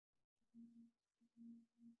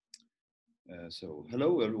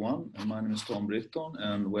Hello everyone, my name is Britton,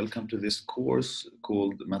 and welcome to this course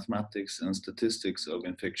called Mathematics and Statistics of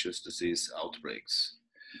Infectious Disease Outbreaks.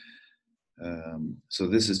 So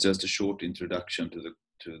this is just a short introduction to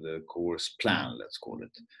the course plan, let's call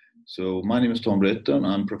it. So my name is Britton,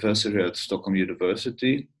 I'm professor here at Stockholm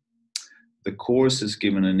University. The course is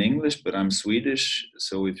given in English, but I'm Swedish,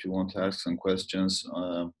 so if you want to ask some questions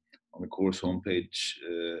on the course homepage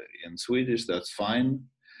in Swedish, that's fine.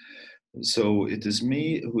 So it is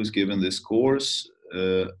me who is given this course,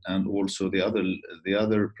 and also the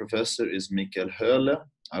other professor is Mikael Höhle.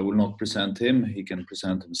 I will not present him; he can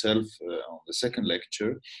present himself on the second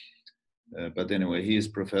lecture. But anyway, he is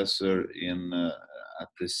professor at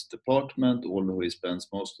this department, although he spends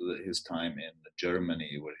most of his time in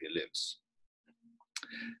Germany, where he lives.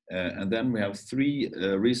 And then we have three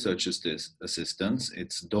research assistants.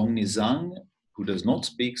 It's Dongni Zhang, who does not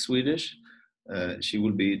speak Swedish. She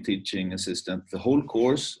will be teaching assistant the whole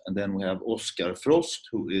course, and then we have Oskar Frost,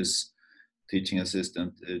 who is teaching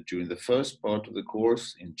assistant during the first part of the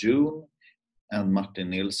course in June, and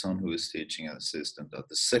Martin Nilsson, who is teaching assistant at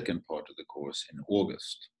the second part of the course in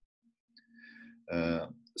August.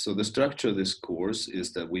 So the structure of this course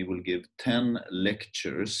is that we will give 10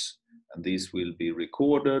 lectures, and these will be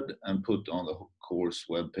recorded and put on the course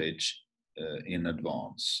webpage in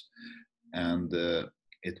advance. And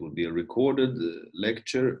it will be a recorded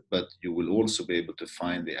lecture, but you will also be able to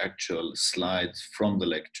find the actual slides from the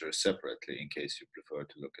lecture separately in case you prefer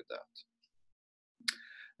to look at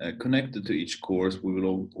that. Connected to each course, we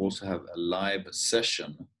will also have a live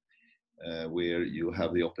session where you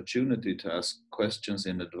have the opportunity to ask questions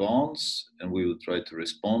in advance, and we will try to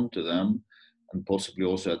respond to them, and possibly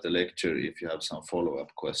also at the lecture if you have some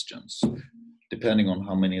follow-up questions. Depending on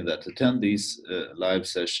how many that attend these live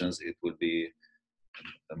sessions, it will be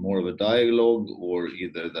more of a dialogue, or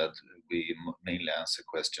either that we mainly answer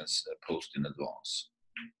questions posed in advance.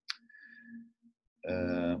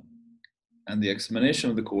 And the explanation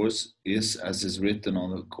of the course is, as is written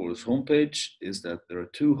on the course homepage, is that there are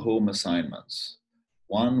two home assignments.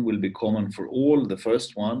 One will be common for all, the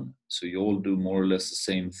first one, so you all do more or less the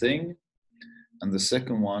same thing. And the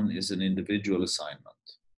second one is an individual assignment.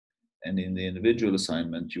 And in the individual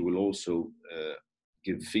assignment, you will also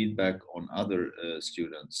give feedback on other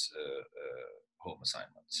students' home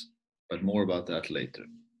assignments, but more about that later.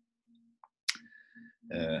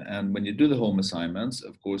 And when you do the home assignments,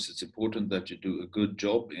 of course, it's important that you do a good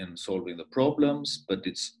job in solving the problems, but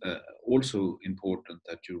it's also important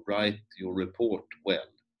that you write your report well.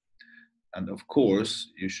 And of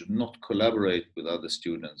course, you should not collaborate with other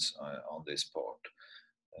students on this part.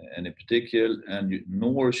 And in particular,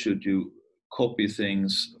 nor should you copy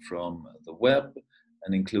things from the web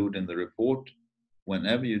and include in the report.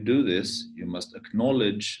 Whenever you do this, you must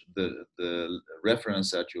acknowledge the reference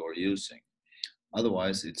that you are using.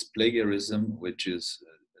 Otherwise, it's plagiarism, which is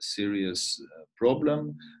a serious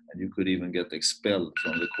problem, and you could even get expelled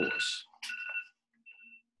from the course.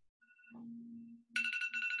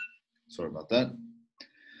 Sorry about that.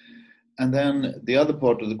 And then the other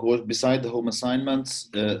part of the course, beside the home assignments,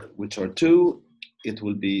 which are two, it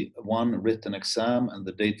will be one written exam, and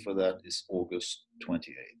the date for that is August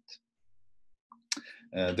 28th.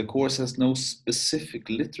 The course has no specific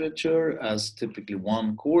literature as typically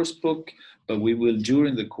one course book, but we will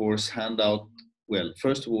during the course hand out, well,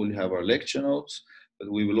 first of all, you have our lecture notes,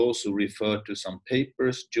 but we will also refer to some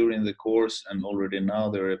papers during the course, and already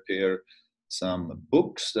now there appear some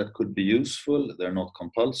books that could be useful. They're not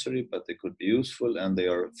compulsory, but they could be useful, and they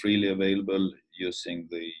are freely available using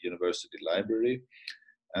the university library.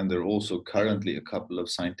 And there are also currently a couple of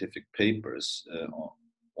scientific papers,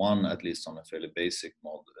 one at least on a fairly basic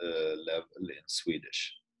level in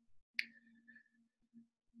Swedish.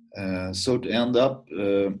 So to end up,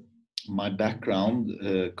 my background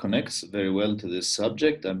connects very well to this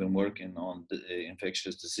subject. I've been working on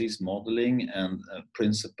infectious disease modeling and a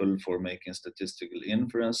principle for making statistical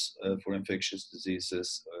inference for infectious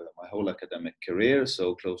diseases my whole academic career,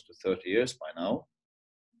 so close to 30 years by now.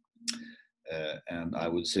 And I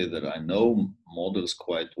would say that I know models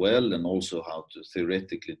quite well, and also how to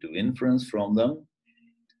theoretically do inference from them.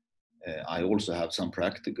 I also have some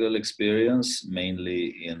practical experience,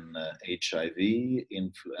 mainly in HIV,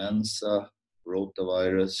 influenza,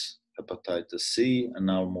 rotavirus, hepatitis C, and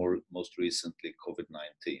now most recently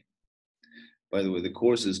COVID-19. By the way, the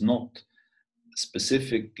course is not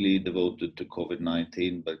specifically devoted to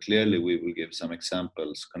COVID-19, but clearly we will give some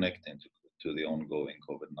examples connecting to the ongoing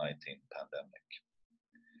COVID-19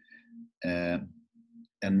 pandemic.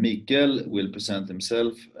 And Mikael will present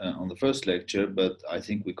himself on the first lecture, but I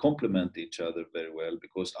think we complement each other very well,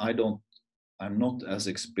 because I don't I'm not as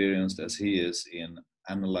experienced as he is in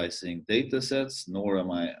analyzing data sets, nor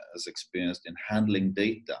am I as experienced in handling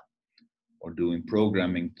data or doing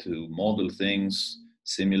programming to model things,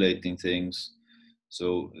 simulating things.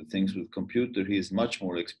 So things with computer, he is much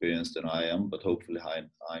more experienced than I am, but hopefully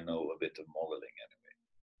I know a bit of modeling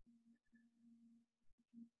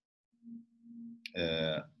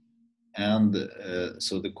anyway.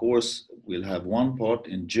 So the course will have one part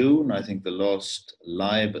in June. I think the last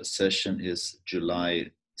live session is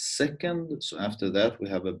July 2nd. So after that, we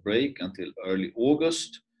have a break until early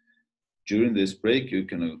August. During this break, you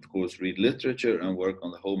can, of course, read literature and work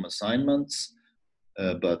on the home assignments,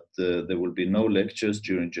 but there will be no lectures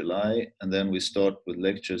during July. And then we start with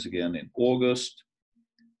lectures again in August.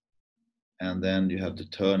 And then you have to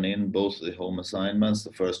turn in both the home assignments.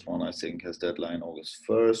 The first one, I think, has deadline August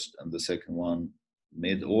 1st, and the second one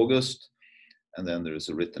mid-August. And then there is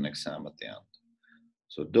a written exam at the end.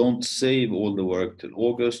 So don't save all the work till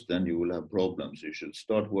August, then you will have problems. You should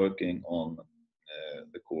start working on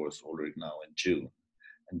the course already now in June.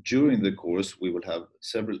 And during the course, we will have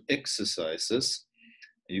several exercises.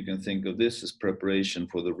 You can think of this as preparation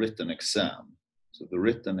for the written exam. So the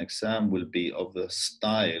written exam will be of the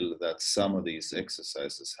style that some of these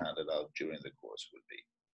exercises handed out during the course will be.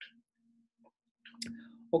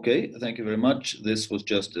 Okay, thank you very much. This was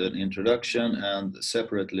just an introduction, and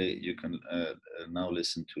separately you can now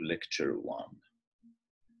listen to lecture 1.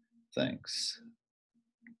 Thanks.